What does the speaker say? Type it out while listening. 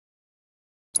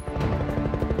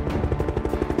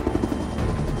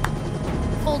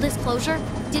disclosure,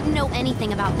 didn't know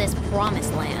anything about this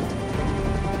promised land.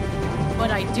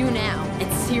 But I do now,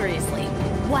 and seriously,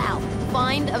 wow,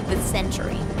 find of the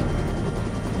century.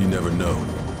 You never know.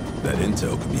 That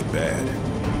intel could be bad.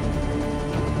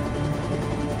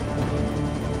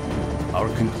 Our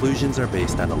conclusions are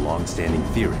based on a long-standing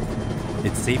theory.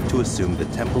 It's safe to assume the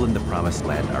temple and the Promised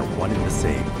Land are one and the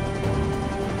same.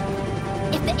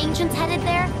 If the ancients headed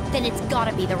there, then it's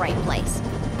gotta be the right place.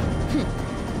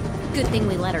 Good thing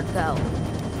we let her go.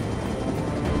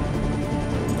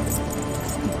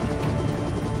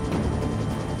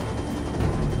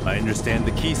 I understand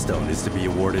the Keystone is to be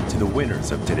awarded to the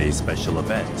winners of today's special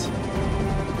event.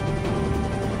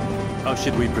 How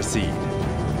should we proceed?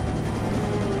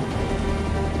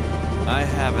 I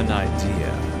have an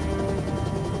idea.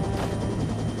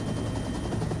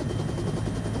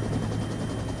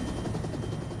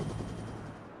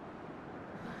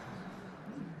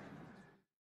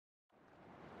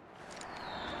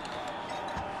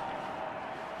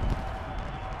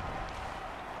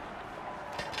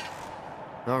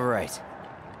 All right,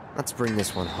 let's bring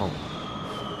this one home.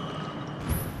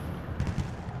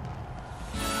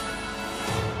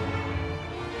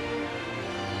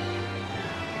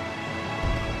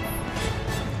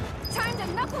 Time to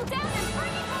knuckle down and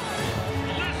bring it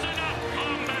home! Listen up,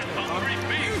 combat-hungry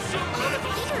beasts of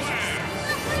Battle Square!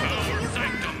 Our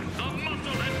sanctum, the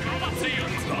Muscle and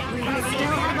Colosseum! We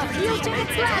still have a few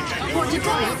tickets left for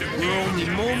today! We're only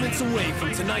moments away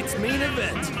from tonight's main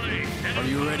event. Are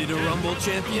you ready to rumble,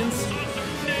 champions?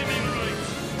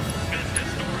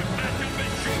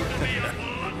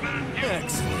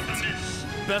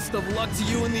 Excellent. Best of luck to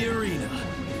you in the arena.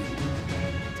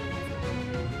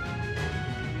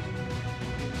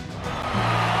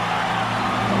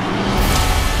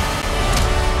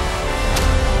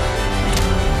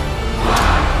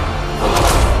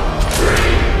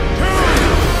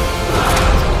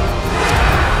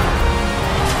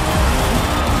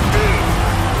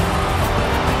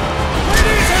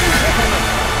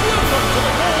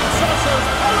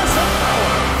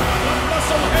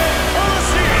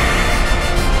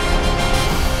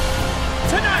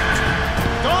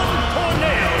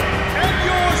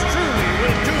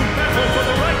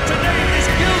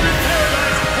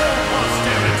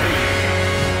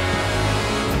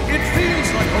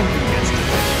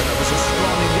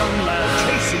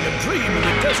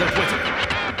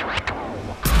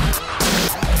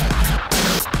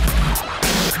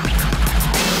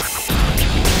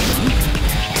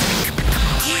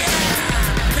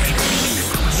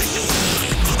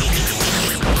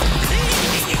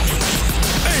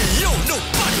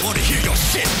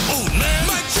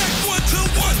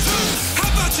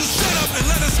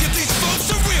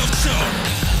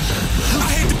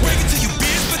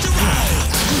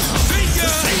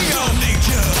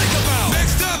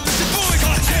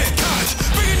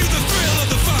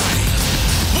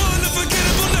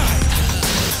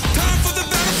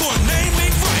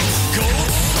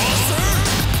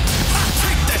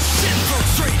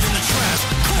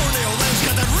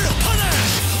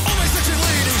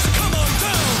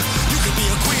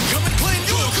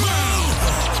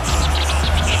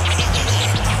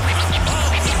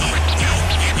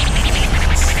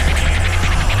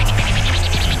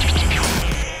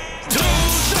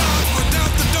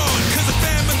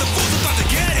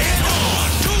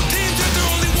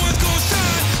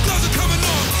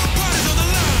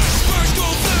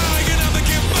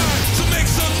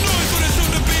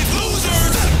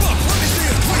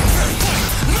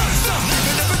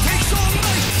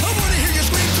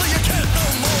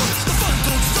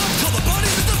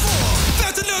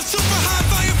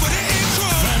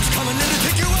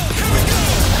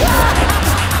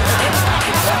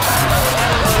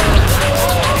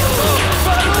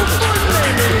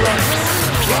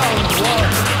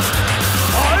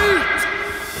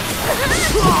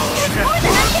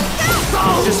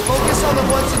 Just focus on the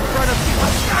ones in front of you.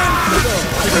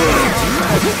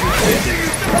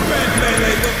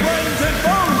 Melee with brains and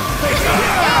bones!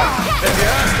 If you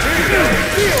ask me, it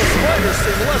feels fighter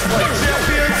seem less like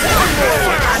champions and more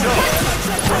like shows.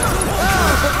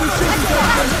 But we shouldn't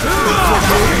judge them too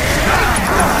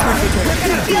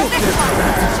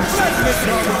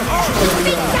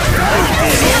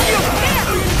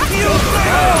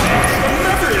The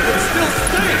memory of it still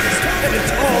stays, and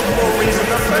it's all the more reason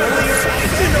the family is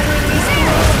fighting to win this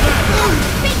battle.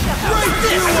 Right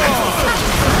you are!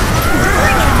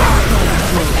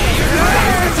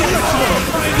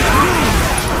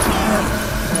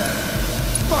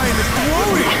 Finest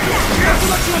glory!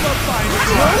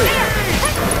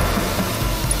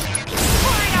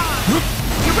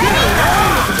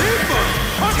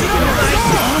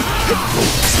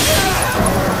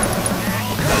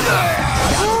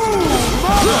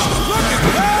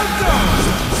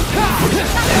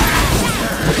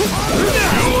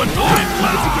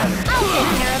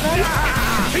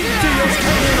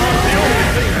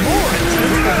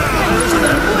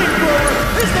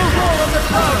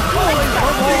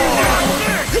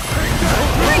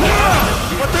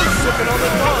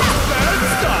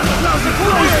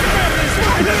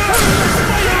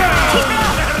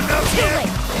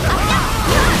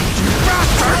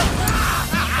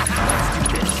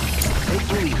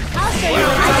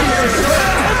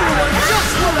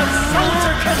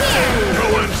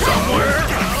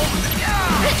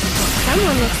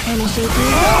 looks kinda shaky.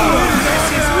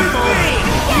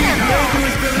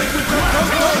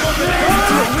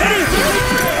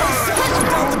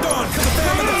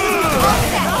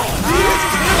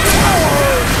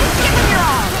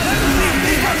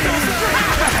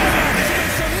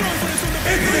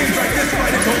 It seems like this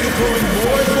fight is only growing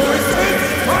more and more intense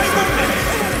by the minute.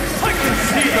 I can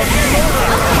see the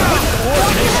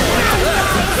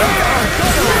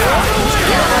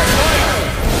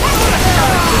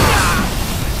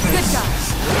Good job.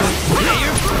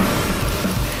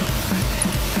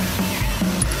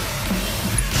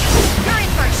 You're in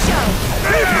for a show.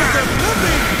 papers are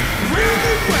nothing.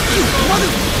 Really weapons.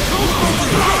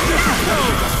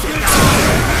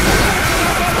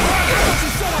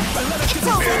 It's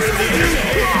over.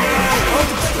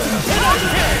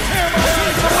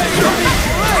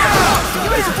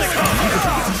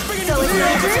 So it's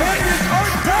your turn?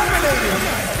 Are dominating.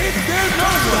 It's their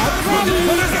number.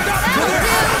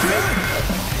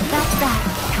 That's that.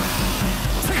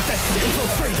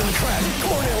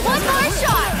 One more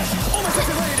shot!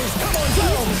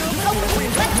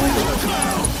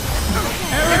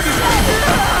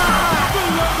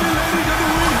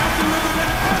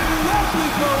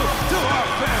 To our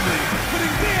family,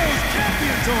 putting Dale's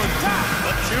champions on top.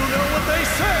 But you know what they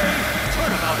say.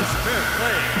 Turnabout is fair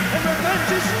play, and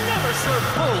revenge is never served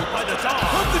cold by the dog.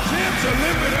 But the champs are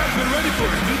limping have been ready for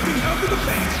anything out of the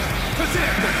bench. Cause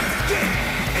they're gonna get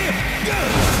it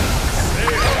good.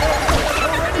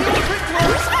 Already open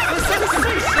close, the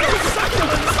sensational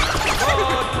succulence of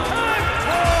time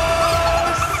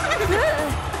toss.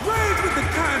 Raised with the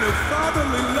kind of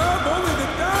fatherly love only the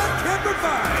dog can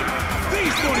provide.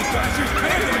 These 40-slashers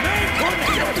pay the main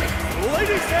tornado.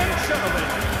 Ladies and gentlemen,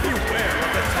 beware of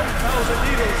the 10,000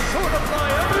 needles sure to fly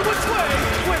every which way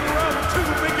when round 2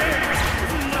 begins.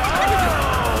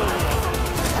 Now!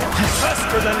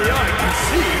 Faster than the eye can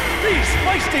see, these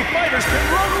feisty fighters can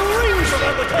run rings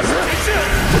around the competition.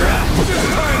 Just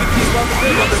trying to keep up with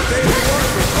them on the daily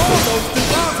work is almost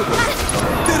impossible.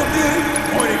 Did a few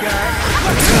pointy guy.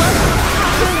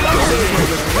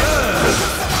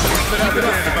 But I'll be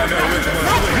damned if I know which one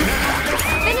to win.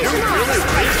 Finish him off!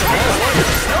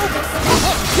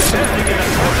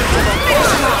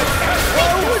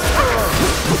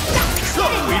 So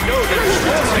we know they're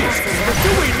trophies, but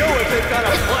do we know if they've got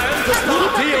a plan to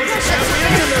stop Dio's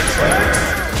champions in their tracks?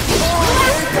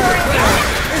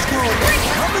 It's called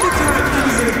how many times can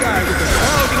you hit a guy with a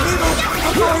pound needle?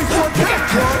 I'm going for a cat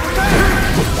claw.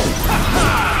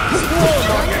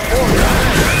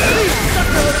 These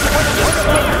succulents are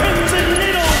the pins and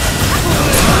needles!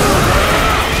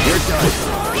 We're done.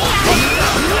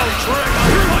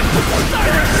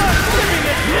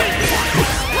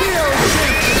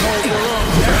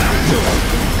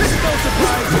 It's no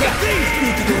surprise that these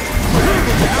fugitives prove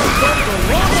the outcome for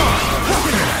long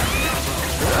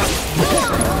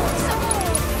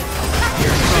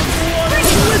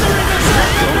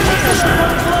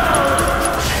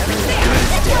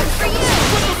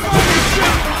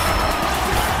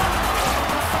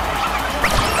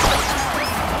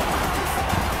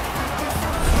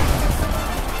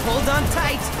Hold on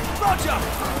tight. Roger!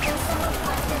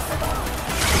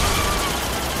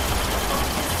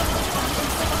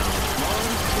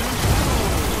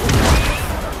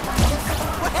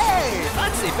 Hey,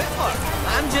 fancy Bitmark.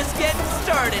 I'm just getting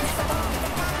started.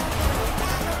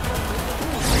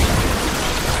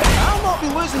 I'll not be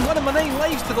losing one of my 9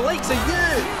 lives to the likes of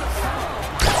you.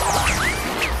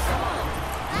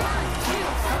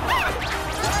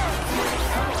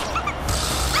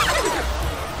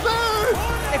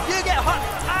 If you get hurt,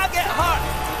 I get hurt.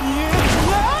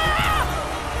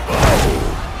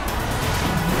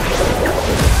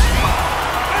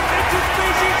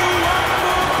 Anticipation to one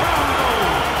more combo.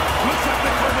 Looks like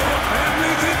the Cornell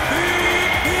family's in big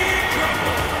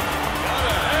trouble.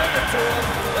 Gotta hand it to him.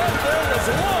 That there was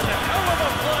one hell of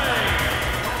a play.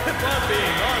 If I'm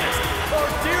being honest, our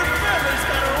dear family's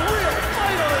got a real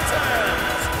fight on its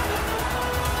hands.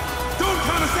 Don't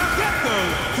count us out yet, though,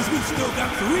 because we've still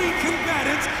got 3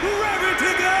 combatants ready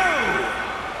to go.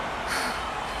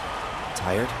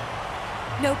 Tired?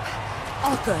 Nope.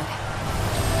 All good.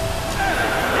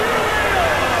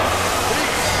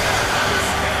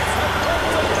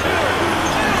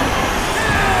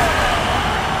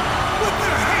 With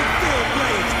their hate-filled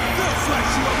blades, they'll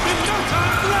slice you up in no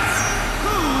time flat.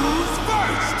 Who's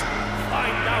first?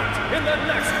 Find out in the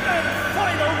next and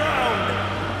final round.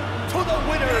 To the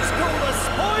winners go the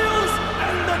spoils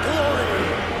and the glory.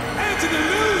 And to the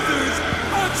losers,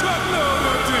 a truckload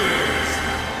of tears.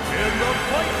 In the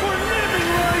fight for naming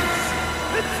rights,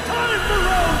 it's time for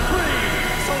round 3.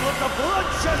 So let the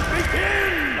bloodshed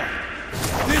begin.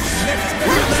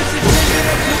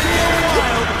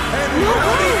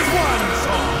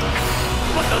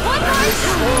 family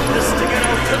swore to stick it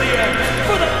out to the end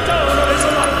for the dawn of his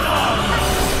lifetime.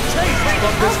 Chased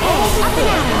from this home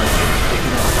war market,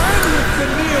 and with the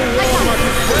Neo War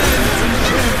Market plans and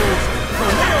shambles,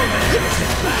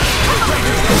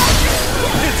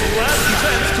 its last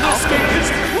chance to escape his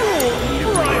cruel,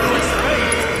 rivalrous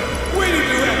fate. We need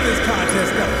to wrap this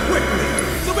contest up quickly,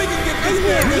 so we can get this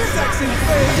man his sexy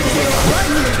face to feel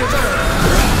rightly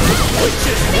deserved. Which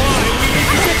is why we need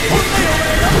to get Corneo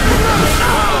up and running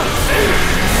now!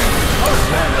 Our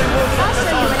family won't let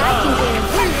us on top!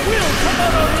 We will come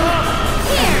out on top!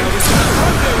 Here!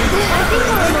 I think we're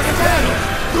almost done.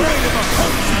 Bring him a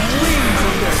punch and dreams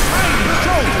on their tiny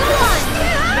shoulders. Go on!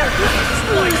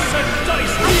 Slice and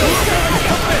dice deal size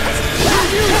puppets! We'll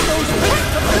use those pits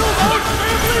to build our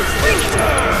family's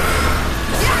future!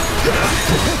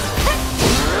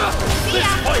 This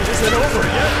fight isn't over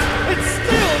yet! It's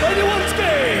still anyone's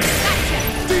game!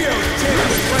 Dio's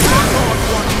chance right now on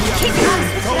walking the upstairs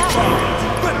so far.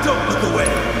 But don't look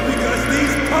away, because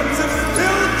these pups have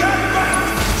still got fight!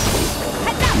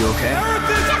 You okay?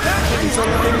 Things are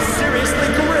looking seriously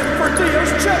grim for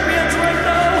Dio's champions right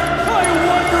now! I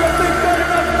wonder if they've got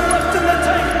enough left in the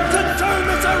tank to turn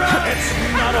this around! It's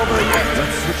not over yet!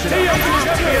 Dio's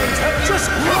champions have just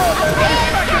crawled their way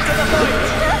back into the fight!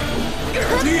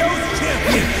 Dio's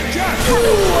champion, just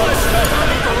What's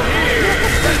happening from here?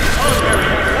 Thunberry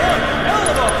had one hell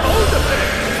of a bone to pick!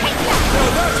 now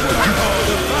that's what I call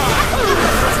the vibe.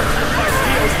 By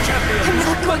Dio's champions,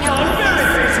 Thunberry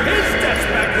faces his steps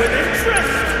back with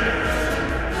interest!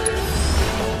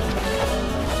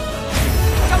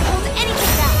 Don't hold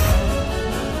anything back.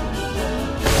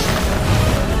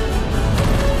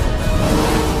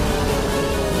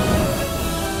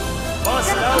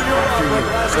 Bust out your opera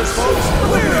glasses, folks!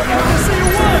 We're about to see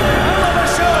one hell of a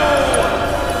show!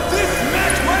 This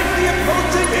match might be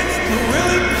approaching its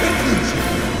thrilling conclusion.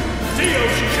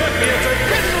 Dio's champions are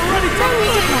getting ready to bring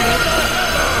in the hammer!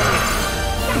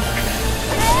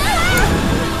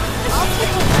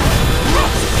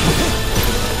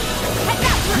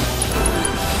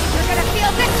 You're gonna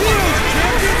feel this.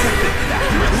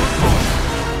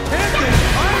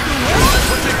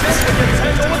 What you get when you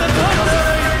tangle with a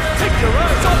Thunberry? Take your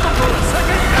eyes off them for a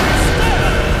second and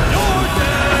stand! You're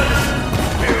dead!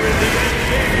 We're in the end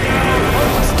game now,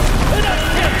 folks! And I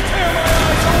can't tear my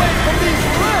eyes away from these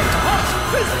red-hot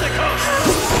fisticuffs!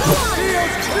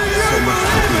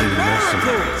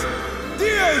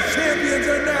 Dio's champions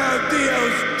are now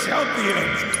Dio's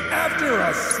champions after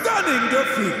a stunning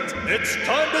defeat. It's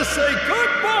time to say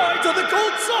goodbye to the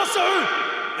gold saucer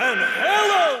and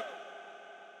hello!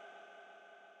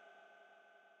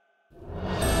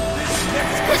 This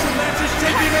next special match is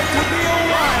shaping up to be a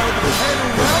wild and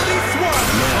rowdy swan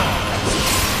now.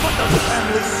 But the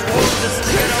family swore to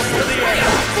stick it out to the end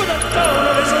for the dawn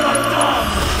of his lifetime!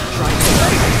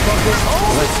 From this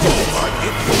whole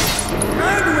market,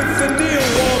 and with the Neo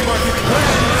War Market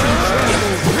plans and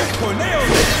shambles, Corneo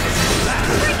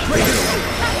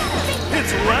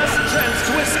Its last chance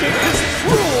to escape his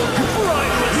cruel,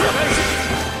 rivalrous fate!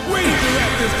 we need to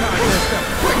wrap this contest up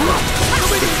quickly, so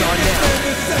we can get this man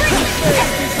this sexy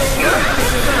face he's so rightly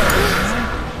deserved.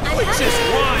 Which is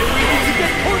why we need to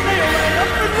get Corneo up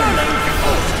and running!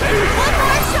 Okay? One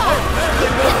more shot. Our family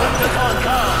will lift us on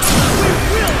top! We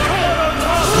will come out on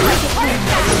top!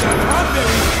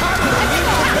 Thunberry's confidently in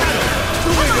the battle,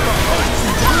 the wing of a hopes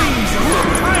and dreams of a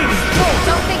tiny goat.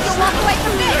 Don't think you'll walk away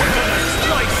from this.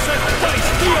 Slice and dice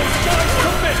Dio's size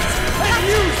commits and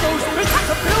use those bits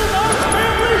to build our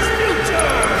family's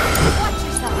future! Watch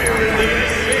yourself. We're in the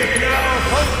end game now,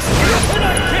 folks! And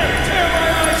I can't tear my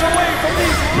eyes away from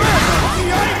these red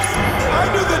Yikes! I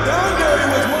knew the Thunberry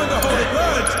was one to hold a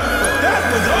grudge, but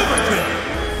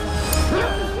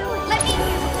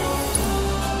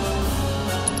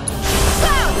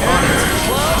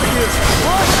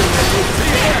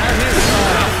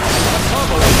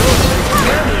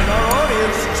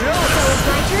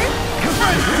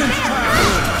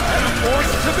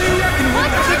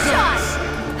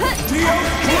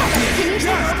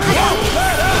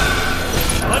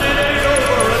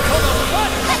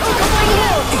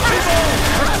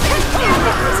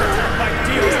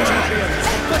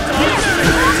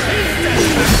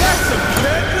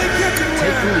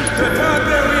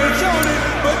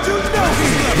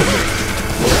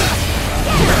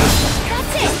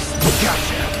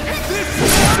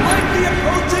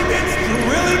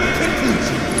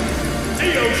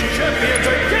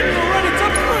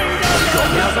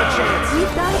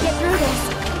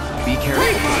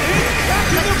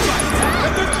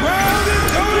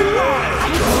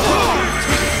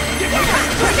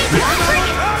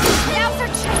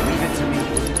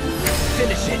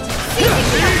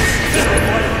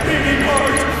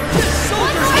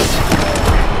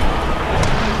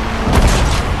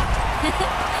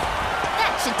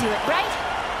do it, right?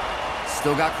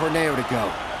 Still got Corneo to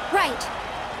go. Right.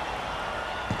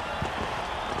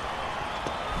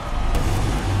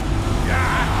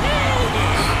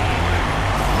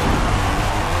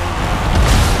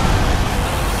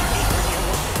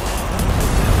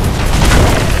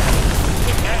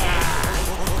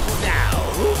 Now,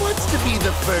 who wants to be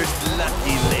the first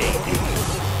lucky lady?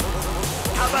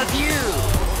 How about you?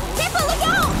 People, look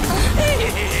out!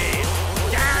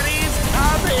 Daddy's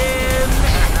coming!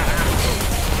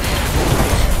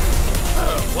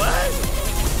 What?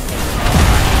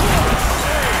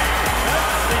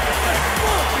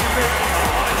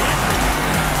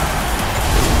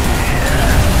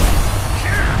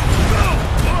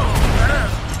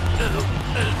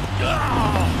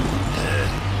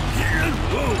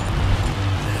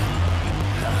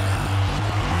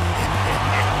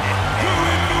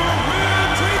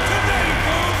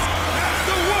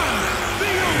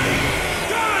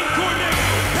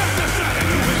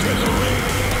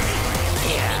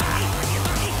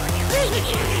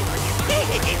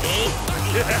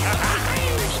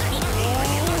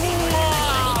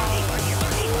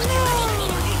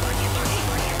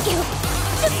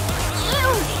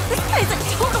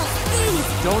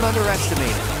 Don't underestimate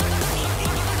it.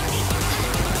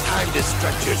 Time to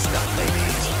stretch your stuff,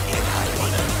 ladies. And I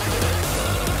wanna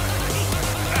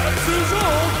As is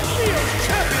old, Neo's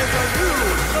champions are new.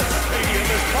 The stadium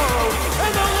is borrowed,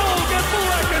 and the wall gets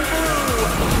black and blue.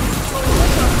 So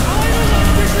let the final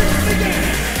auditions begin.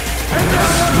 And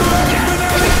now the grand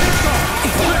finale kicks off.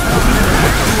 Let's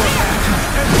back to a match.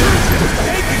 And this is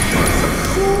taking for some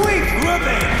sweet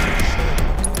revenge.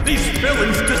 These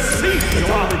villains deceive the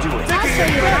audience.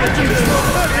 Taking advantage of his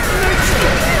romantic nature.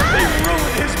 They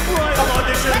ruined his bridal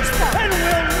auditions and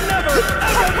will never,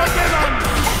 ever forgive him.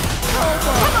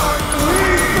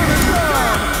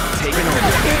 Taking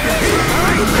over.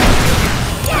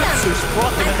 Who's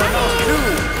brought them in the mouth too?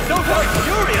 No doubt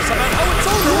furious about how its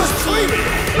owner was treated.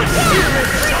 The sheer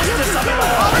injustice of it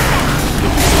all. The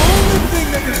only thing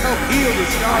that can help heal the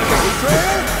scars of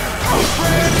betrayal, a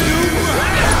brand new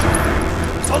match.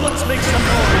 So let's make some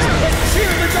noise and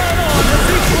cheer the god on as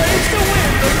he plays to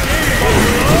win the game of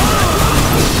love.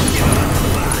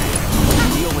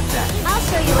 Deal with that. I'll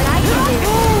show you what I can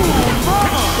do.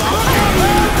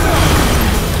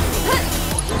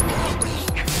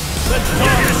 The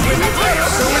dark swing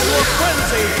breaks into a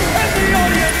frenzy, and the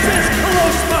audience is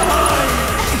close behind.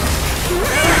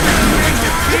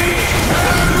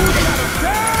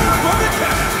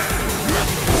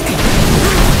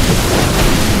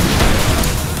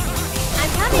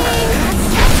 I'm coming. That's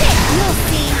it. You'll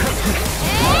see.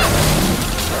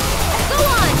 Go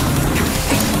on.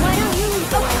 Why don't you?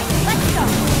 Okay, let's go.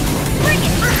 Bring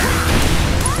it.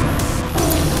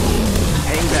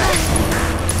 Hang back.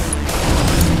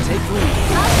 Take lead.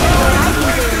 I'll show you what I can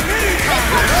do.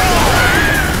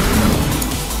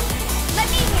 Let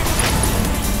me handle it.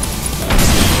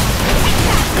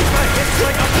 It's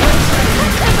like a punch,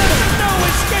 and there's no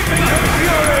escaping her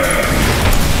fury.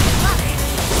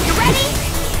 You ready?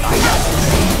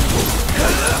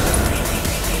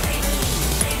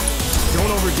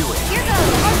 Don't overdo it. Here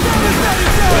goes.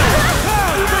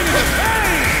 You bring it to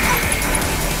pain.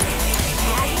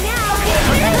 And now,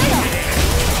 little.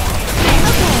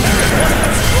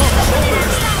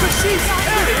 But she's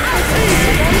heavy as he.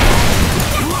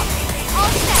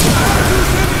 All set.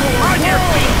 On your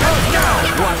feet, let's go!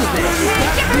 Watch this.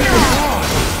 Give her your all.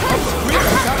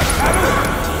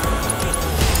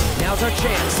 Now's our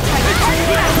chance.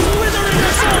 Withering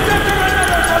herself after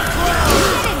another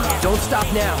crown. Don't stop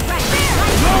now.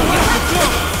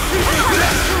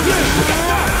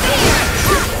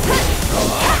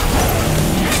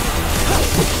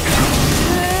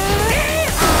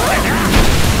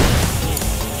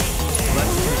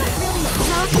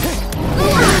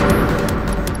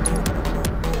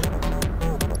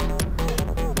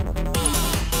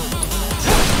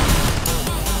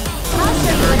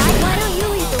 Why don't you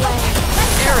lead the way?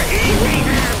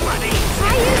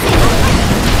 Try using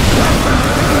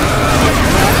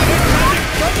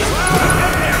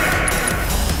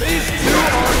These two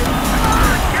are...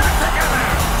 Get it together!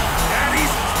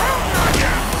 Daddy's counting on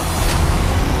you!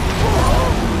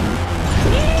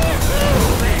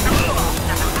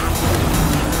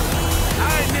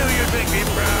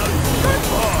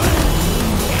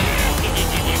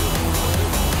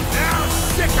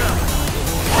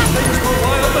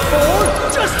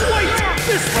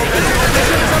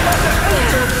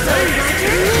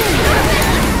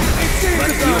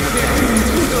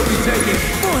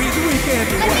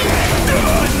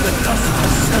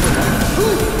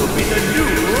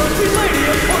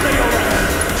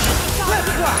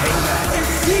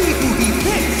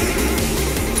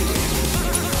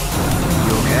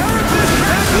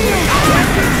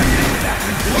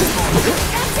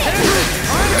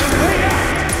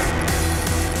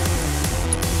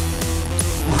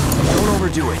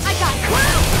 overdo it. I got it.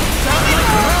 Sounds like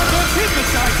round on his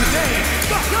side today.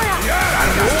 You're up.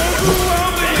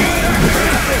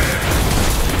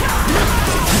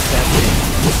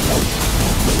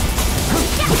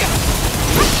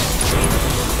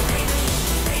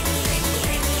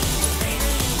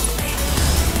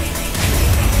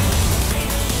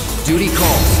 Duty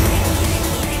calls.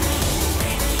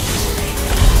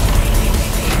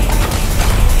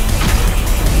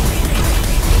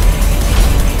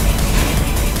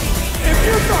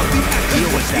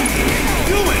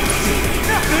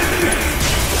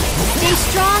 Stay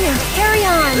strong and carry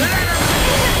on.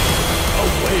 A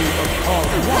wave of calm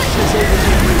washes over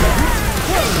the arena.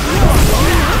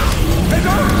 Hey,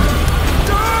 don't!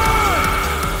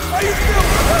 Are you still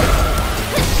hurt?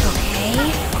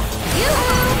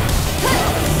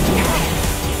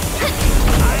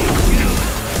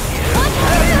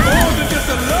 Okay. More than just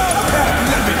a love tap,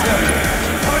 let me tell you.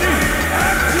 Honey,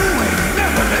 Act 2 ain't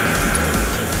never been.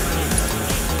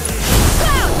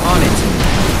 On it.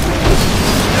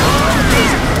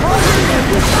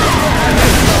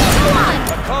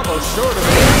 A combo short of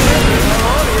our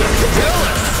audience is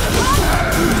jealous.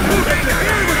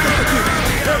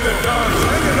 Kevin Don's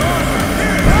hanging on.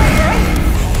 That's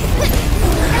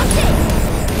it.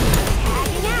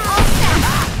 Tagging out. All set.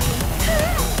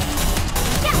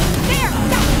 Yeah, there.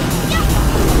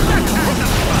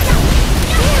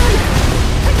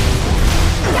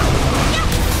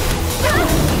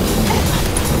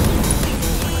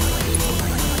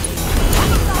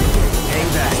 Hang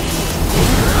back.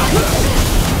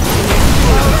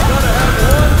 Cloud's gotta have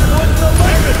one foot in the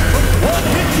limit. One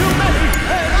hit too many,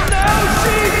 and now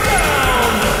she's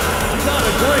down. Not a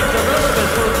great development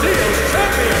for Dio's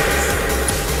champions.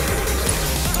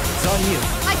 It's on you.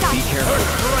 I got Be it. careful.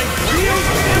 Right, Dio's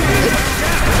champions are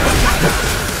down.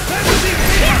 Fantasy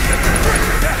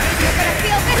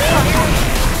Feel this one.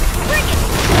 Bring it.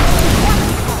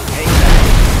 Hang back.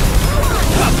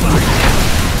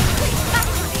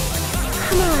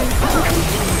 Come on.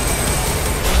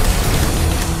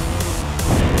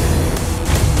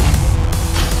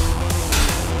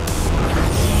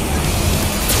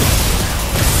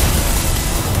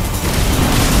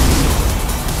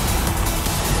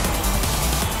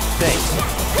 Thanks.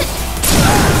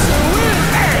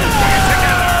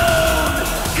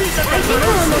 I think we're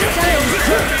almost done.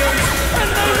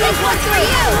 This one's for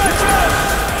you.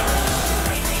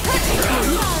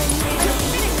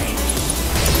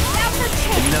 Now for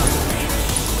Chase. Enough.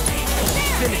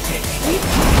 Finish it.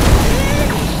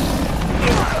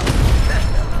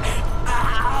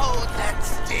 Ow, that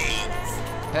stings.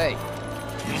 Hey.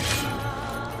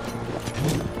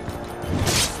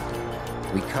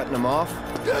 We cutting them off?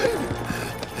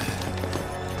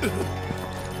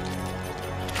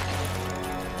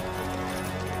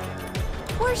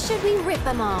 Or should we rip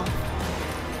them off?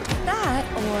 That,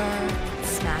 or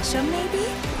smash them, maybe?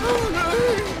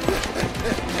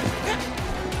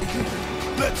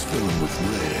 Let's fill him with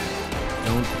lead.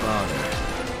 Don't bother.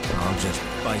 I'll just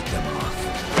bite them off.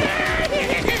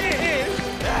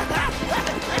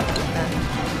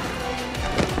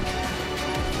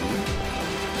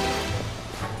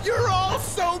 You're all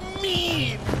so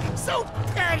mean, so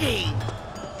petty.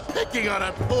 Picking on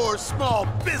a poor small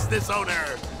business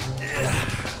owner.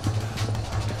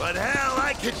 But hell,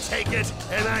 I can take it,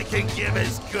 and I can give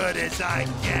as good as I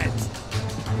get.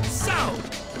 So,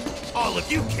 all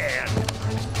of you can,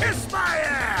 kiss my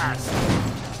ass!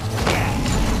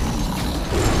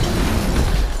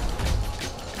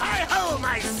 Hi-ho,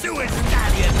 my sewer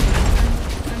stallion!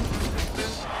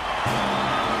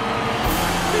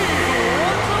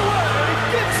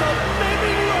 Get some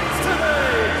baby looks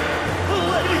today!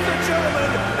 Ladies and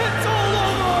gentlemen, it's all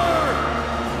over!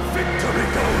 Victory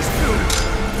goes to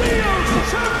Dio's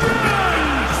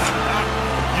champions!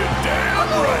 You're damn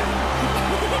right!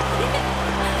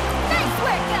 Nice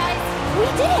work, guys. We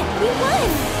did it. We won.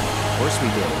 Of course we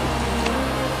did.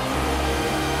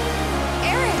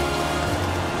 Eric.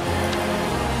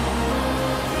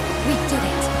 We did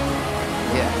it.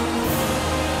 Yeah.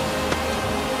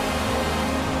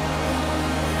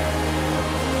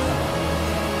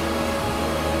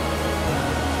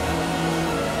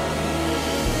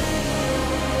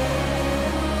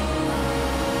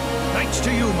 Thanks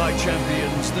to you, my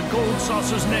champions, the Gold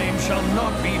Saucer's name shall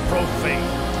not be profaned.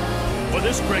 For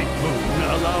this great boon,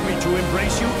 allow me to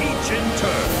embrace you each in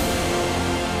turn.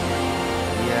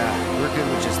 Yeah, we're good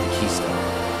with just the keystone.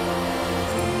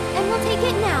 And we'll take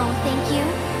it now, thank you.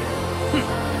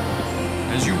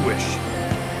 As you wish.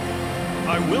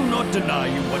 I will not deny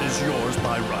you what is yours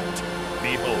by right.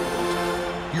 Behold,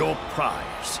 your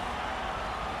prize.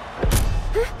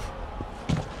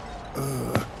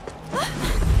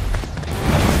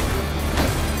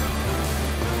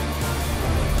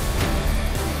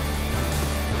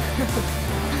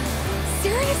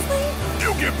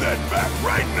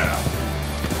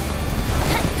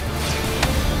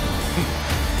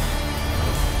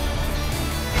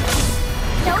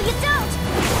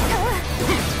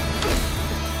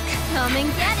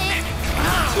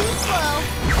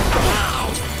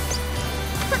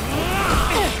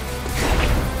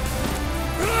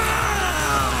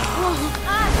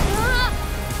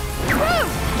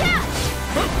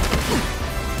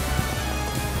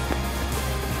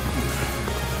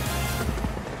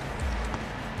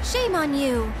 Shame on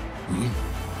you.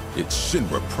 It's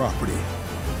Shinra property.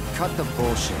 Cut the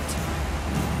bullshit.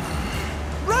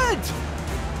 Red!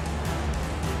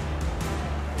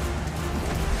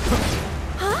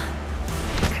 Huh?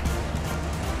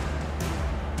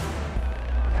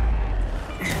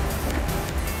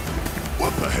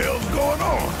 What the hell's going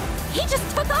on? He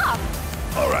just took off.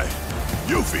 All right,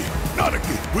 Yuffie,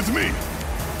 Nanaki, with me.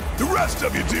 The rest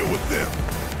of you deal with them.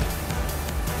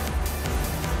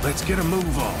 Let's get a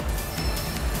move on.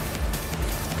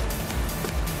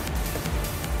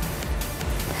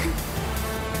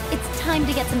 It's time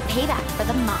to get some payback for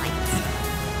the mines.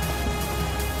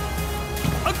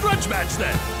 A grudge match,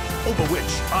 then, over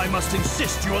which I must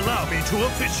insist you allow me to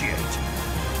officiate.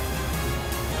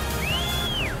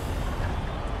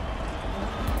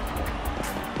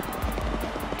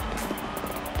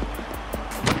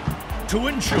 To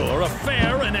ensure a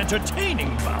fair and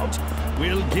entertaining bout,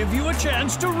 we'll give you a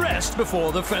chance to rest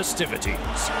before the festivities.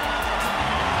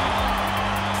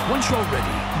 Once you're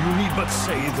ready, you need but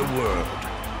say the word.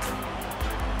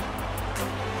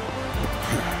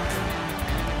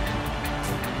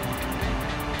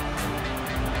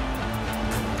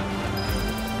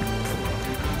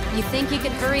 You think you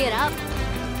could hurry it up?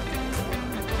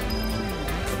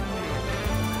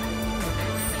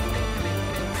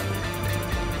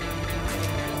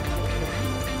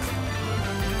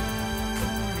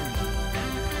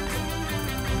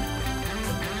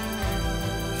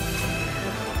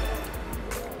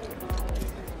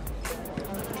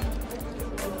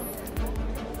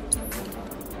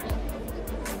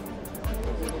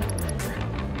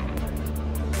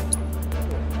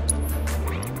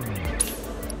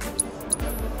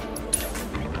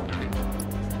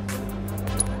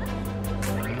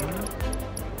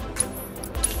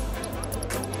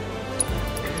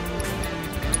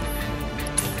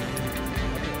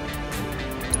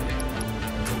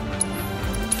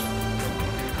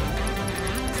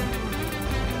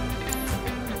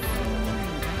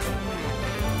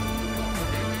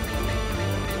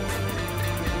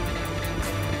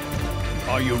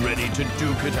 Are you ready to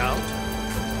duke it out?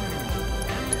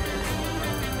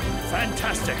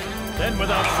 Fantastic! Then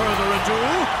without further ado...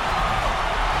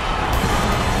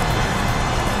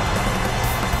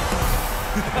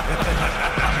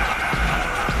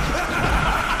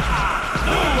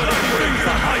 Nobody brings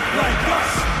a hype like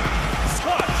us!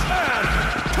 Touch and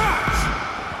catch!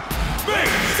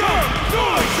 Make some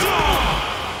noise, y'all!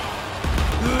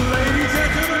 Ladies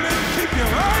and gentlemen, keep your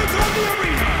eyes on the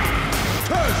arena!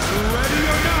 Cause ready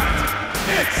or not,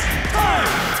 it's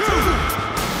time to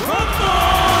rumble!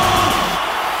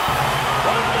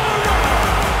 One more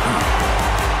round!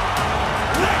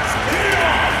 Let's get it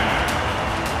on!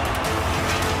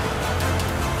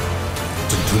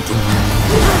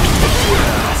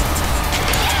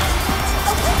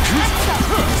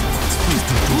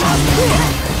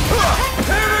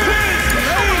 Here it is,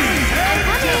 ladies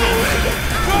and gentlemen!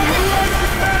 The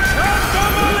wrestling match of the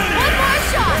millennium! One more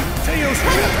shot! Tails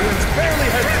champions barely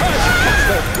had time to catch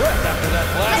their breath after that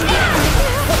last match.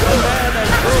 The man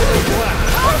as early black,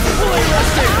 fully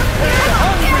rested, and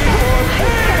hungry for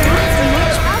pain!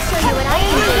 I'll show you what I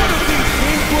can do. One of these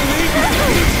teams will leave with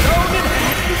the stone in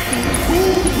hand. Who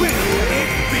will it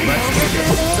be?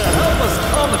 To help us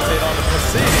commentate on the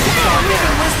proceedings, I'm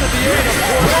giving wisdom the aid of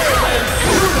Borderland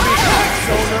soon-to-be tax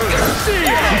owner,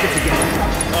 Sia!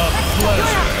 A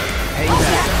pleasure. Hey,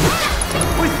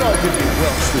 we thought you'd be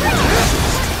well suited to this,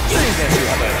 seeing as you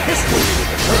have a history with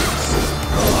the curse.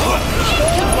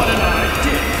 What an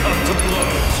idea come to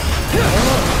blows!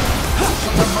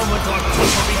 From the moment our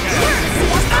tussle began,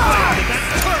 that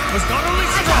turf was not only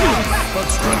strong, but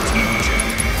strategic.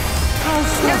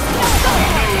 He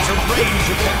knows a range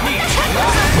of techniques.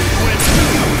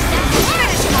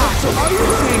 So are you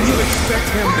saying you expect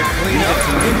him to clean up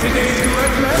in today's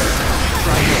grudge match?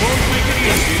 It won't make it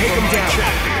easy Take him down.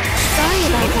 Sorry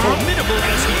about that. Formidable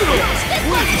as he is,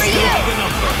 we still have the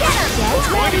number. It's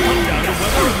going to come down to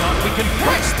whether or not we can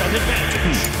press that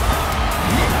advantage.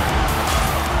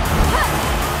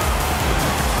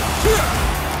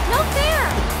 No fair!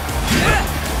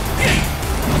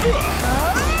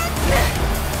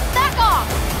 Back off!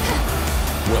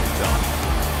 Well done.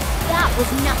 That was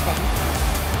nothing.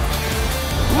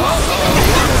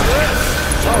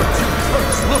 Our two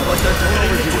clerks look like they're going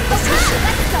over you with position.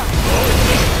 Let's go!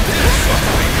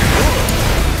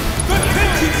 The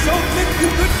tension's so thick you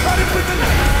could cut it with a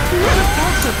knife!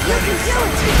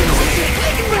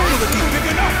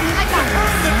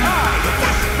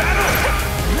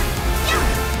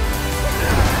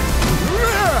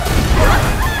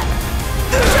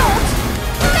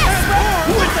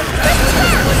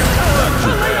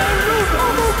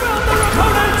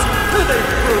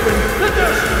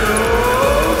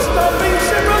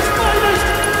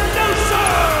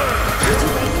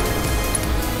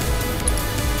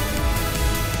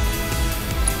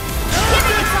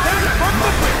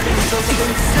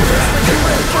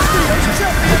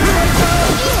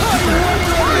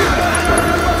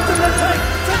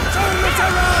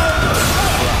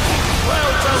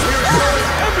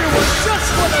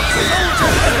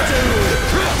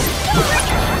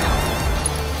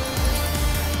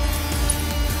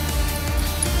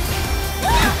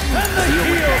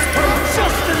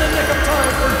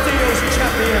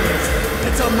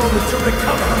 a moment to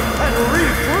recover and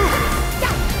regroup.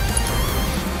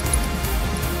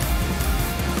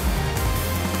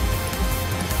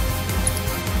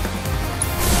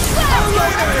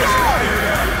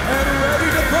 And ready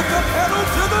to put the pedal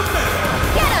to the metal.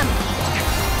 Get him!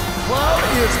 Cloud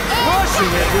is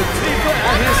crushing it with Tifa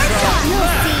at his side.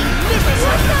 You'll see.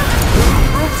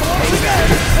 Proves once again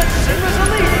that Shinra's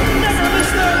elite never miss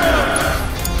their mark.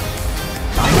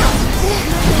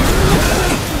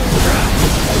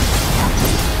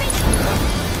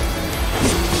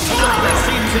 Tifa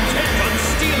seems intent on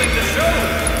stealing the show.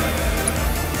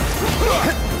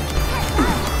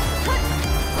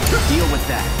 Deal with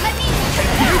that.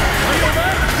 Feel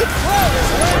that? Cloud is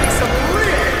landing some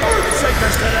real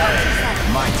earth-shakers today.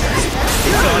 My turn.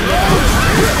 It's on now.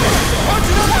 Watch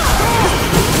it up!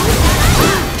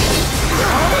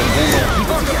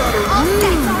 Talk about a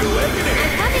rude awakening.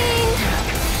 Coming!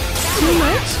 Too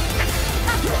much?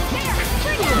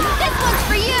 This one's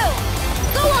for you!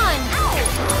 Go on!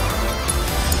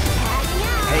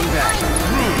 Hang back.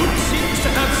 Rude seems to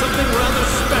have something rather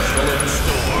special in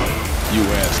store. You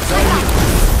asked.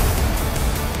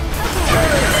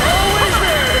 Always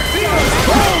there! It feels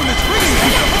Bone is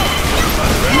ringing.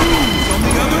 Rude's on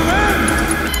the other end.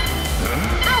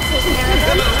 I'll take care of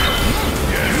them!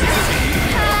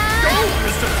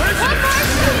 Mr. President!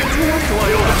 Do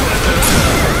I overstep this?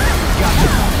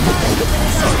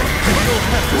 Sorry, you'll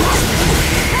have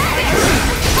to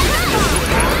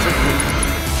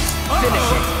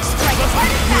Finish it.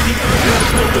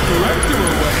 Pull the director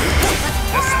away.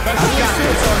 Especially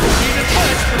since our heat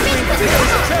attacks between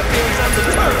Tio's champions and the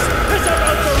Turks is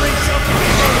about to reach a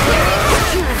peak.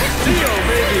 Tio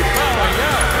may be bowing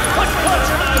out, but Clutch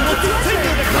and I will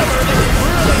continue to cover this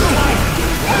thrilling fight.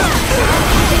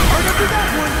 Hard up to that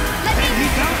one. And he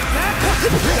bounced back.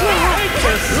 Hate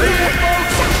to see it,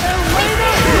 folks.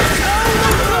 Elena is out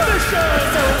of submission.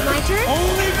 So it's my turn?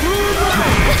 Only Rude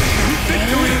remains.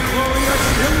 Victory and glory are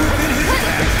still within his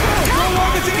grasp. So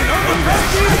long as he can earn the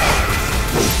prestige.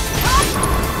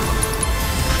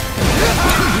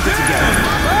 Damn!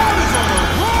 Cloud is on a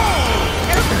roll!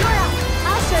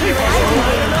 I'll show you what I can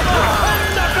do.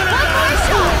 One more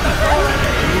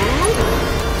shot!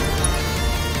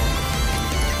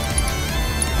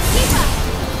 Tifa!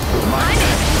 I'm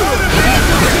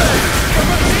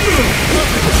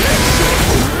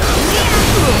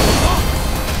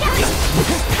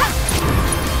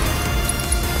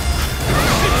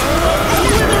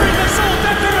Withering assault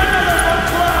after another from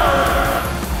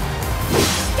Cloud.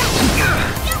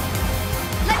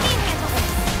 Let me handle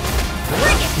this.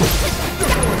 Bring it!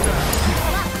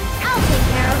 I'll take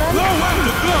care of them. Blow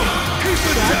after blow! Keep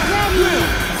it down! Will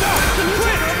not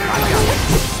quit!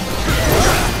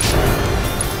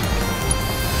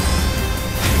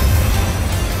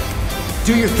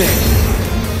 Do your thing.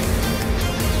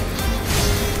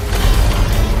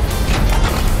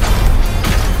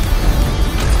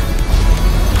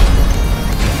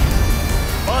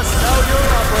 Bust out your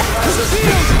opera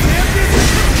glasses.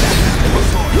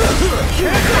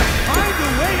 Find a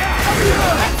way out!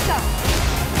 Let's go.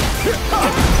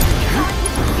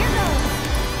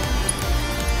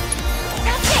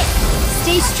 That's it.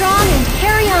 Stay strong and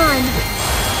carry on.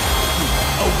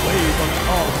 A wave of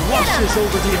calm washes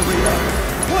over the arena.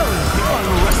 Quelling the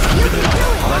unrest You within can do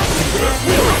it.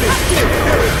 will this give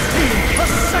Eric's team a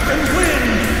second win?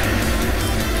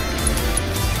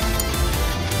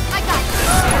 I got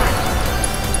this.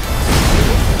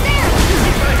 There.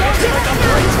 Don't give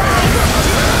us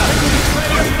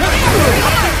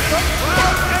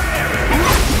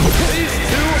These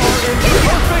two are in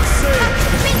perfect sync.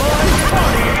 Mind,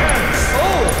 body, and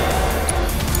soul.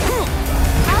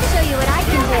 I'll show you what I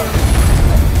can do.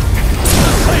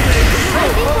 I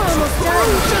think we're almost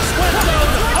done. Just went down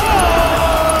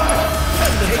hard.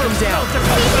 And the Take him down. to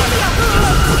come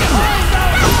back.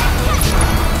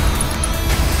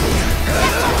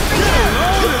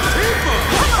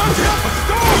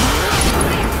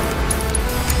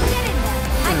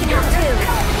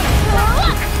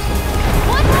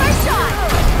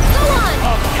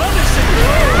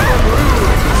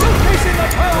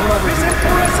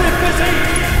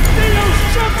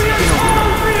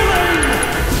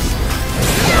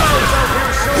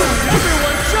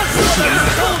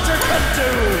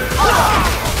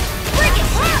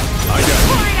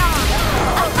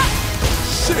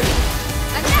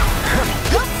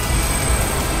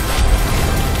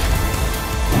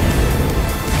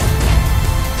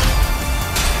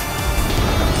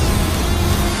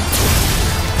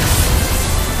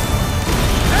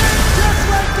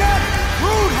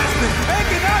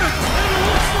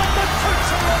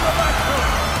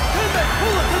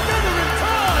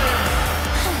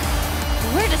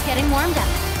 warmed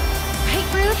up. Right,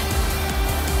 Rude?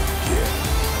 Yeah.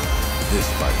 This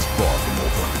fight's far from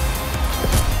over.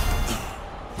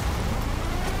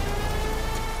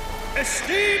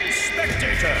 Esteemed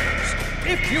spectators,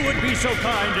 if you would be so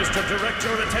kind as to direct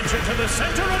your attention to the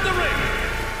center of the ring.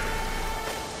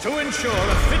 To ensure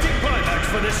a fitting climax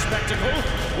for this spectacle,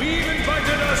 we've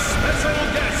invited a special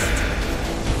guest.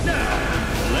 Now,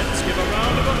 let's give a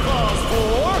round of applause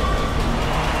for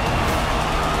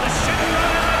the Shinra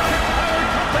Electric Power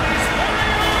Company's very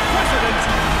own president,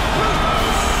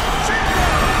 Rufus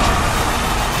Shinra!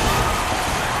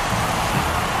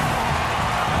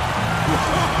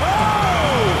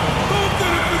 Who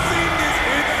could have foreseen this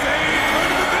insane turn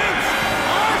of events?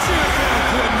 I sure as hell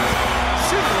couldn't.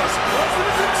 Shinra's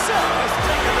president himself has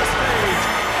taken the stage,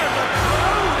 and the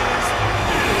crowd is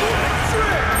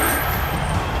electric!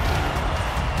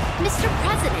 Mr.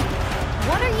 President,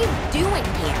 what are you doing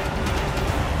here?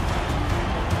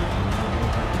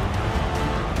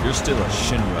 You're still a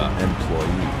Shinra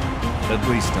employee, at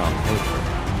least on paper.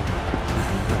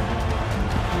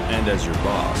 And as your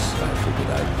boss, I figured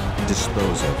I'd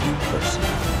dispose of you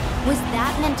personally. Was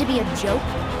that meant to be a joke?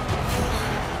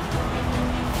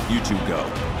 You two go.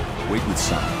 Wait with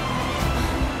Sun.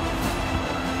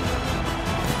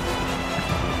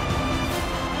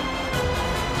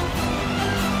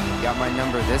 Got my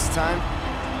number this time?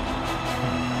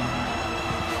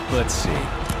 Let's see,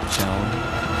 shall we?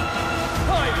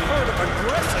 I've heard of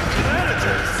aggressive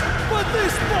managers, but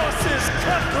this boss is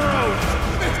cutthroat!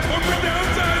 It's corporate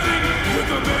downsizing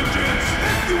with a vengeance.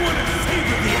 You want to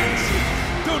savor the action.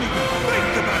 Don't even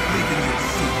think about leaving your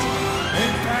seat.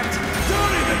 In fact,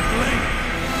 don't even blink.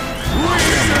 We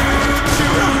salute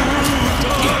you,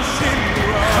 the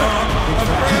Shinra,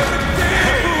 a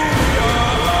president who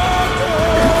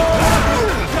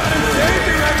gotta say,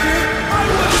 Director, I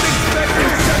wasn't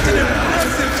expecting such an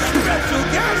impressive special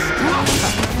guest.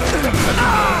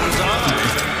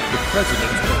 The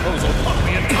president's proposal caught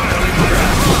me entirely by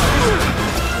surprise!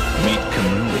 Meet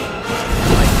Kamui.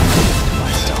 I keep to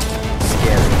myself.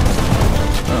 Scary.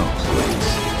 Oh, please.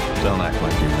 Don't act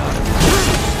like you're not.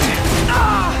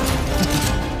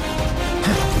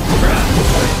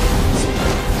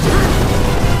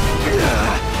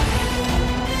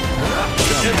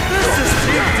 If this is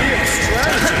Team Deal's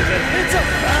strategy, then it's a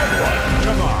bad one!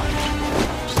 Come on!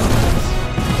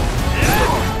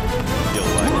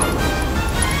 You'll like it.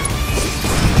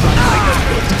 Like a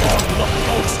good long look,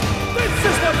 folks! This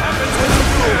is what happens when you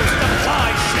lose the Thai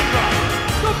Shinra!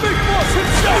 The big boss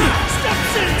himself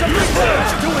steps in to prepare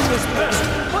doing his best,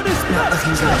 but his best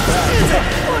just isn't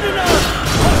good enough!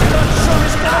 I'm not sure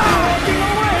he's gonna be walking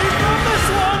away from this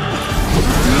one!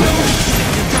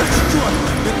 You just struggle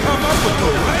to come up with the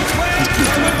right plan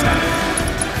to attack.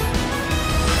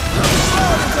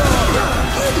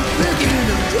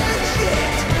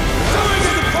 Throwing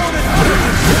his opponent out of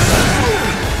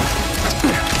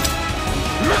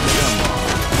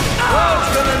It's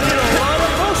gonna need a lot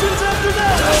of potions after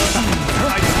that!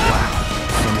 Wow,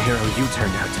 some hero you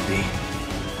turned out to be.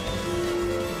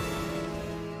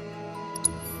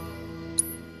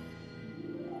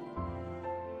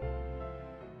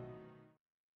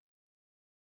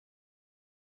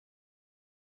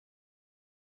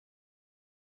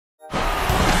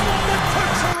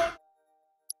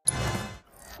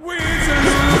 We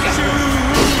salute you,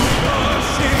 the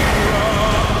Shinra,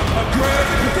 a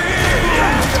president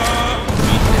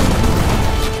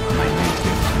I may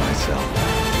think to myself.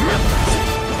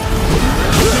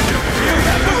 Did you feel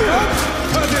that move up?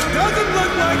 'Cause it doesn't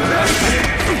look like that.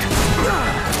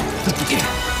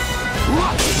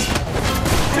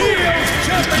 Teal's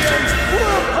champions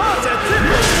were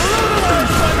positively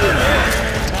brutalized by the hit!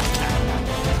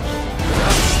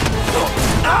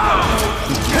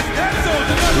 That sounds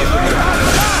another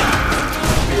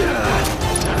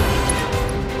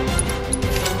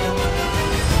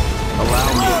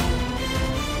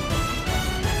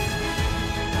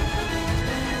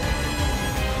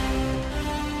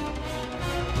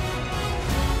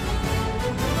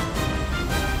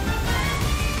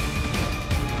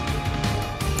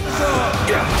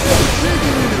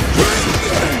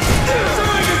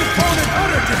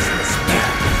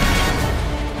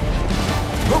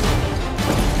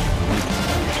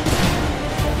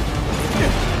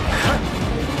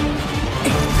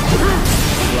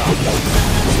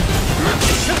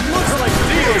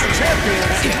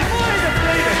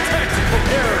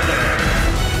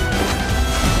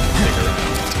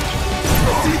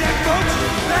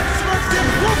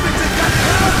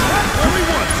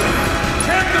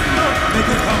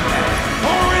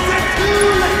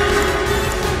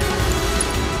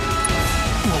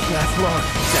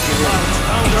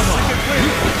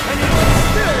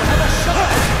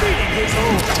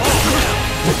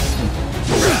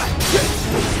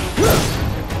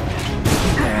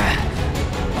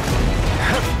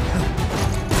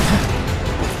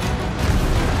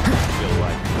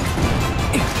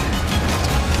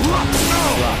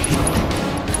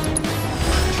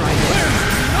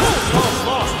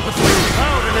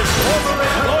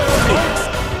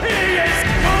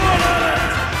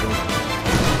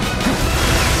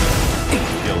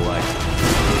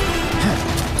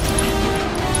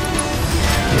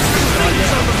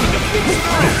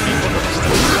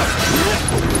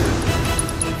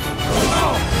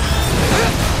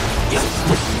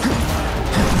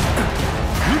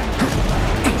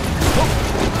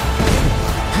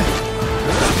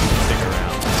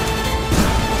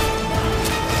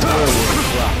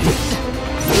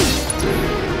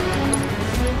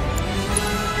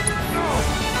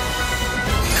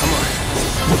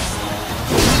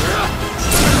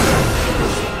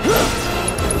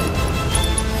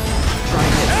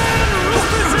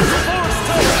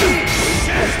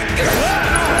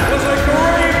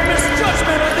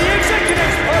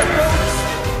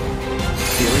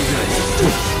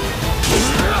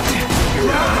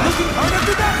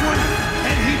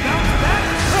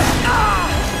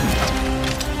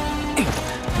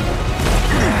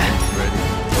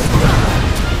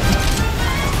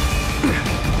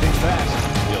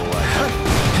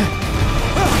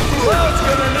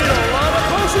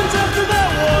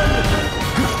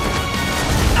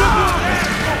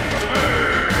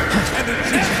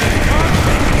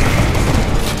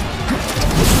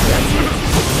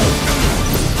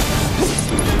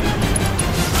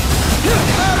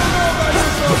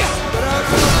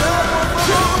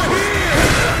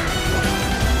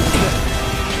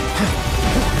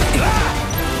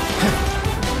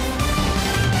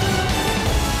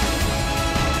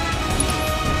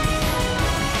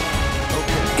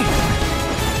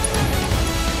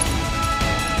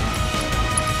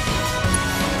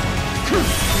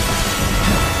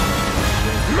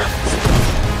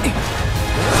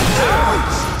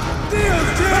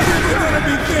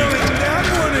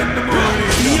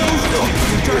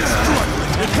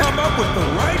with the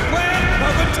right plan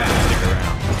of attack. Stick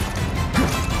around.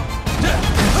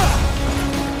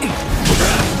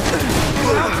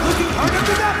 Cloud's looking hard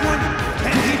after that one.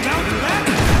 Can he bounce back?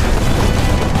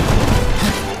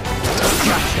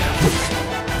 Gotcha.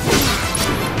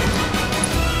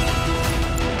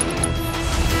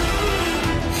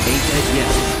 Ain't dead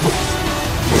yet.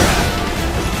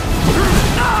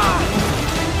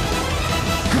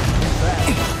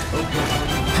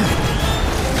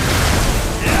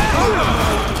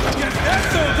 Guess that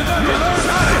soldier doesn't learn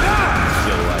how to die!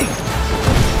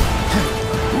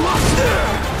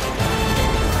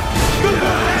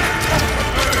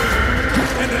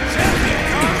 And the champion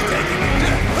comes taking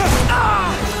it.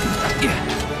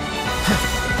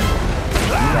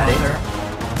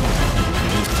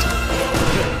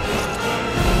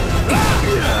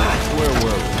 Where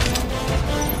were we?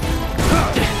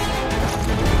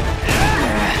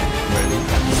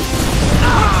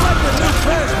 Looks like the new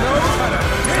class knows how to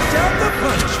pitch out the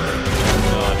punishment.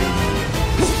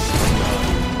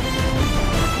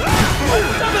 A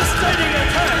devastating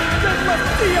attack that left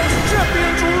Theo's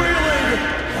champions reeling!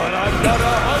 But I've got a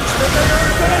hunch that they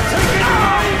are gonna take it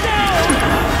right down!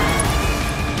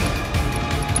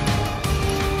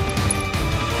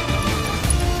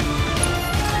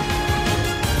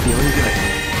 Feeling good.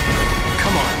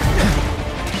 Come on.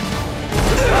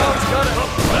 Cloud's got it.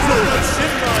 But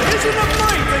Shinra isn't a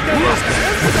fight to get his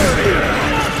hands dirty!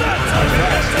 Not that type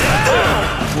of attack!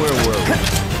 Where were we?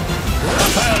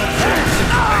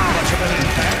 Much of an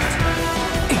impact.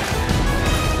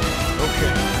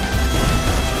 Okay.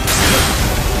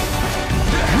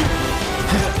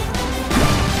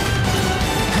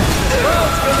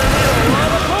 Cloud's gonna need a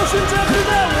lot of potions after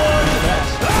that one!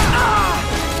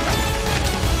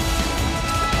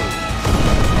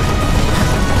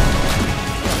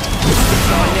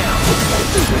 Going now.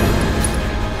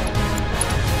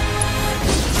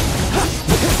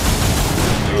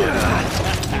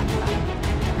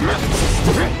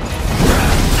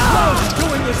 Cloud's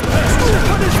doing his best,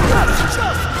 but his left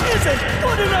just isn't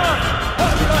good enough!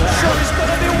 I'm not sure he's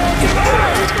gonna be walking